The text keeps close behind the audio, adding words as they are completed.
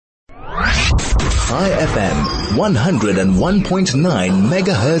High FM, 101.9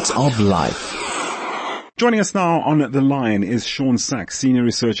 megahertz of life. Joining us now on the line is Shaun, Senior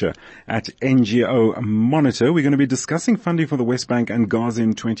Researcher at NGO Monitor. We're going to be discussing funding for the West Bank and Gaza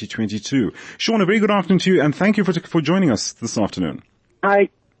in 2022. Shaun, a very good afternoon to you, and thank you for joining us this afternoon. Hi,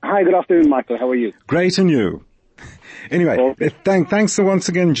 good afternoon, Michael. How are you? Great, and you? Anyway, thanks once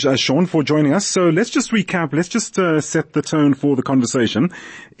again, Shaun, for joining us. So let's just recap. Let's just set the tone for the conversation.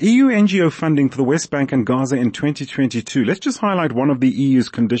 EU NGO funding for the West Bank and Gaza in 2022. Let's just highlight one of the EU's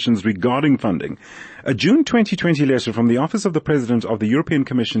conditions regarding funding. A June 2020 letter from the Office of the President of the European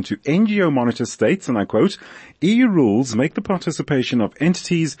Commission to NGO Monitor states, and I quote, EU rules make the participation of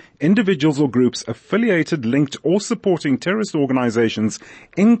entities, individuals or groups affiliated, linked or supporting terrorist organizations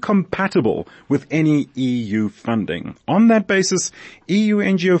incompatible with any EU funding. On that basis, EU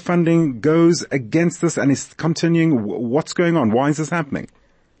NGO funding goes against this and is continuing. What's going on? Why is this happening?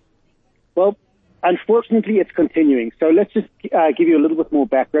 Well, unfortunately, it's continuing. So let's just give you a little bit more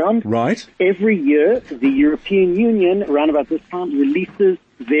background. Right. Every year, the European Union, around about this time, releases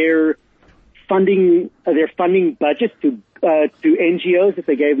their funding budget to NGOs that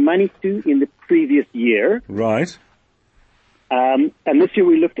they gave money to in the previous year. Right. And this year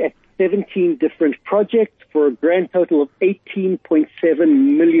we looked at 17 different projects for a grand total of 18.7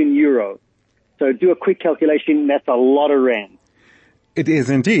 million euros. So do a quick calculation, that's a lot of rand. It is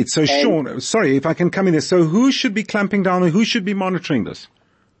indeed. So, Shaun, sorry if I can come in there. So who should be clamping down and who should be monitoring this?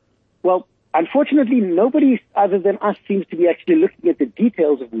 Well, unfortunately, nobody other than us seems to be actually looking at the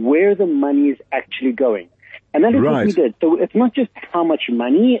details of where the money is actually going. And that is what we did. So it's not just how much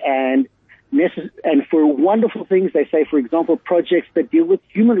money and for wonderful things, they say, for example, projects that deal with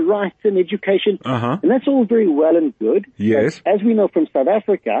human rights and education. And that's all very well and good. Yes. But as we know from South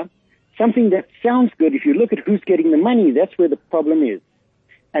Africa, something that sounds good, if you look at who's getting the money, that's where the problem is.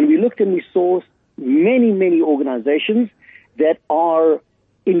 And we looked and we saw many, many organizations that are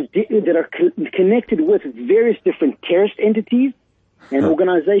connected with various different terrorist entities and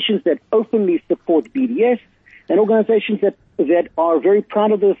organizations that openly support BDS and organizations that are very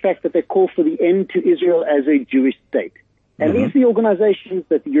proud of the fact that they call for the end to Israel as a Jewish state. And these are the organizations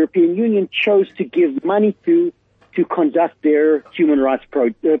that the European Union chose to give money to conduct their human rights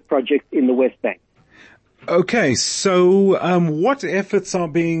project in the West Bank. Okay, so what efforts are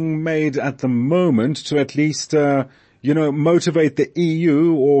being made at the moment to at least, motivate the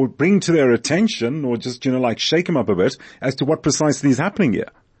EU or bring to their attention or just, shake them up a bit as to what precisely is happening here?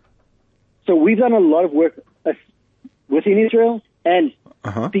 So we've done a lot of work within Israel and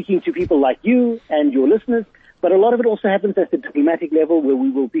speaking to people like you and your listeners, but a lot of it also happens at the diplomatic level where we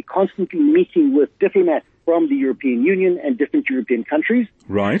will be constantly meeting with diplomats from the European Union and different European countries.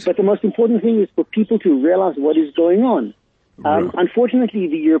 Right. But the most important thing is for people to realize what is going on. Unfortunately,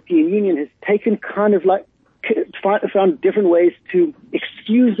 the European Union has taken found different ways to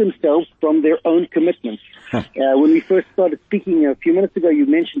excuse themselves from their own commitments. When we first started speaking a few minutes ago, you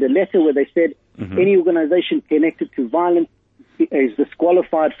mentioned a letter where they said any organization connected to violence is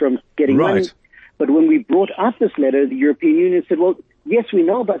disqualified from getting money. But when we brought up this letter, the European Union said, well, yes, we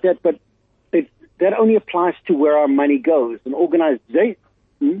know about that, but that only applies to where our money goes. An organization...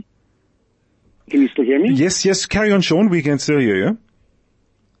 Can you still hear me? Yes, carry on, Shaun. We can still hear you.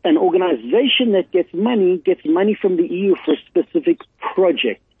 An organization that gets money from the EU for a specific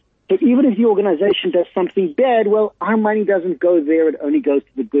project. So even if the organization does something bad, well, our money doesn't go there. It only goes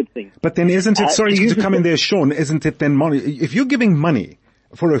to the good things. But then isn't it, sorry to come in there, Shaun, isn't it then money? If you're giving money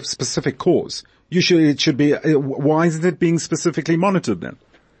for a specific cause, it should be, why isn't it being specifically monitored then?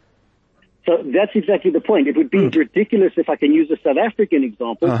 So that's exactly the point. It would be ridiculous if I can use a South African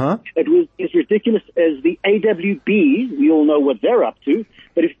example. It was as ridiculous as the AWB. We all know what they're up to.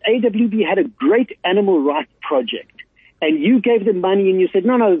 But if AWB had a great animal rights project and you gave them money and you said,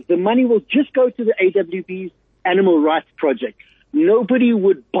 no, the money will just go to the AWB's animal rights project, nobody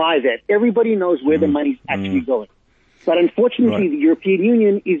would buy that. Everybody knows where the money's actually going. But unfortunately, the European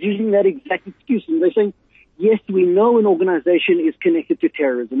Union is using that exact excuse. And they're saying, yes, we know an organization is connected to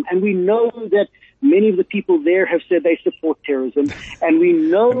terrorism, and we know that many of the people there have said they support terrorism, and we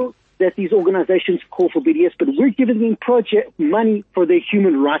know that these organizations call for BDS, but we're giving them money for their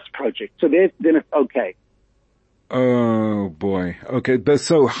human rights project. So then it's okay. Oh boy. Okay. But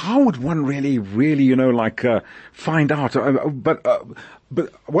so how would one really, find out?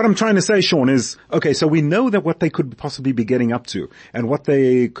 But what I'm trying to say, Shaun, is, okay, so we know that what they could possibly be getting up to and what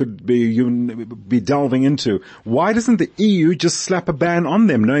they could be delving into. Why doesn't the EU just slap a ban on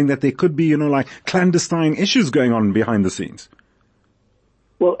them, knowing that there could be, clandestine issues going on behind the scenes?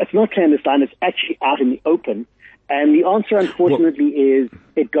 Well, it's not clandestine. It's actually out in the open. And the answer, unfortunately, is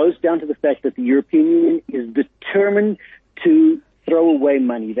it goes down to the fact that the European Union is determined to throw away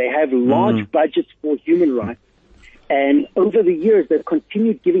money. They have large budgets for human rights. And over the years, they've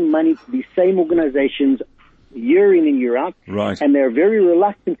continued giving money to these same organizations year in and year out. Right. And they're very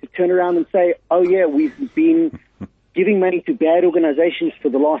reluctant to turn around and say, oh, yeah, we've been giving money to bad organizations for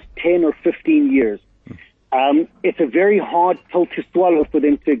the last 10 or 15 years. It's a very hard pill to swallow for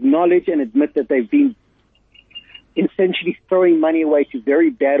them to acknowledge and admit that they've been essentially throwing money away to very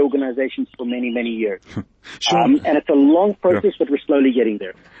bad organizations for many, many years. Shaun, and it's a long process, but we're slowly getting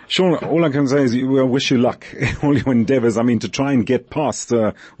there. Shaun, all I can say is we wish you luck in all your endeavors. I mean, to try and get past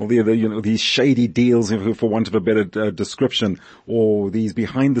all these shady deals, for want of a better description, or these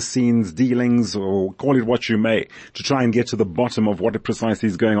behind-the-scenes dealings, or call it what you may, to try and get to the bottom of what precisely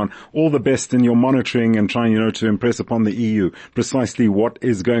is going on. All the best in your monitoring and trying, to impress upon the EU precisely what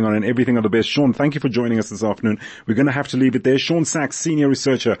is going on, and everything of the best. Shaun, thank you for joining us this afternoon. We're going to have to leave it there. Shaun Sachs, Senior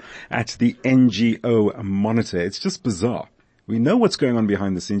Researcher at the NGO Monitor. It's just bizarre. We know what's going on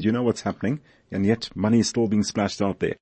behind the scenes. You know what's happening, and yet money is still being splashed out there.